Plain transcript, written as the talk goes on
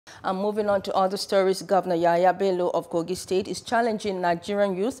And moving on to other stories, Governor Yahaya Bello of Kogi State is challenging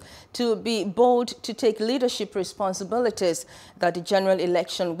Nigerian youth to be bold to take leadership responsibilities that the general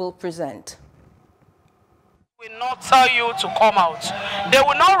election will present. Will not tell you to come out. They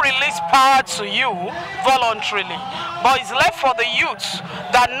will not release power to you voluntarily, but it's left for the youth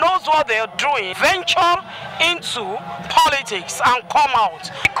that knows what they are doing. Venture into politics and come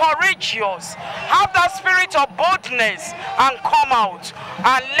out. Be courageous. Have that spirit of boldness and come out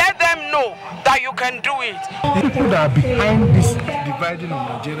and let them know that you can do it. The people that are behind this dividing of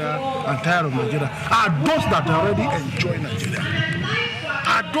Nigeria and tired of Nigeria are those that already enjoy Nigeria.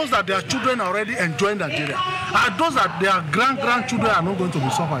 Are those that their children are already enjoying Nigeria. Are those that their grandchildren are not going to be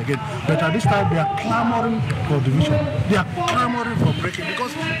suffering again. But at this time, they are clamoring for division. They are clamoring for breaking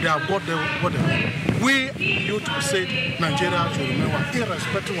because they have what they want. We youth say Nigeria should remember,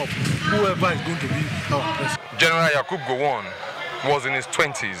 irrespective of whoever is going to be our president. General Yakub Gowon was in his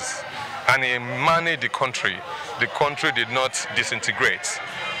 20s and he managed the country. The country did not disintegrate.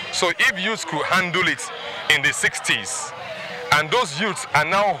 So if youth could handle it in the 60s, and those youths are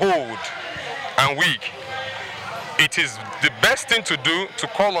now old and weak, it is the best thing to do to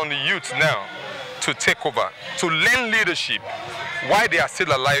call on the youth now to take over, to learn leadership while they are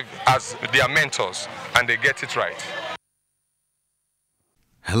still alive as their mentors, and they get it right.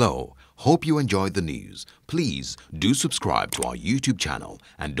 Hello, hope you enjoyed the news. Please do subscribe to our YouTube channel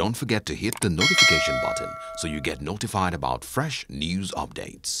and don't forget to hit the notification button so you get notified about fresh news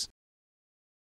updates.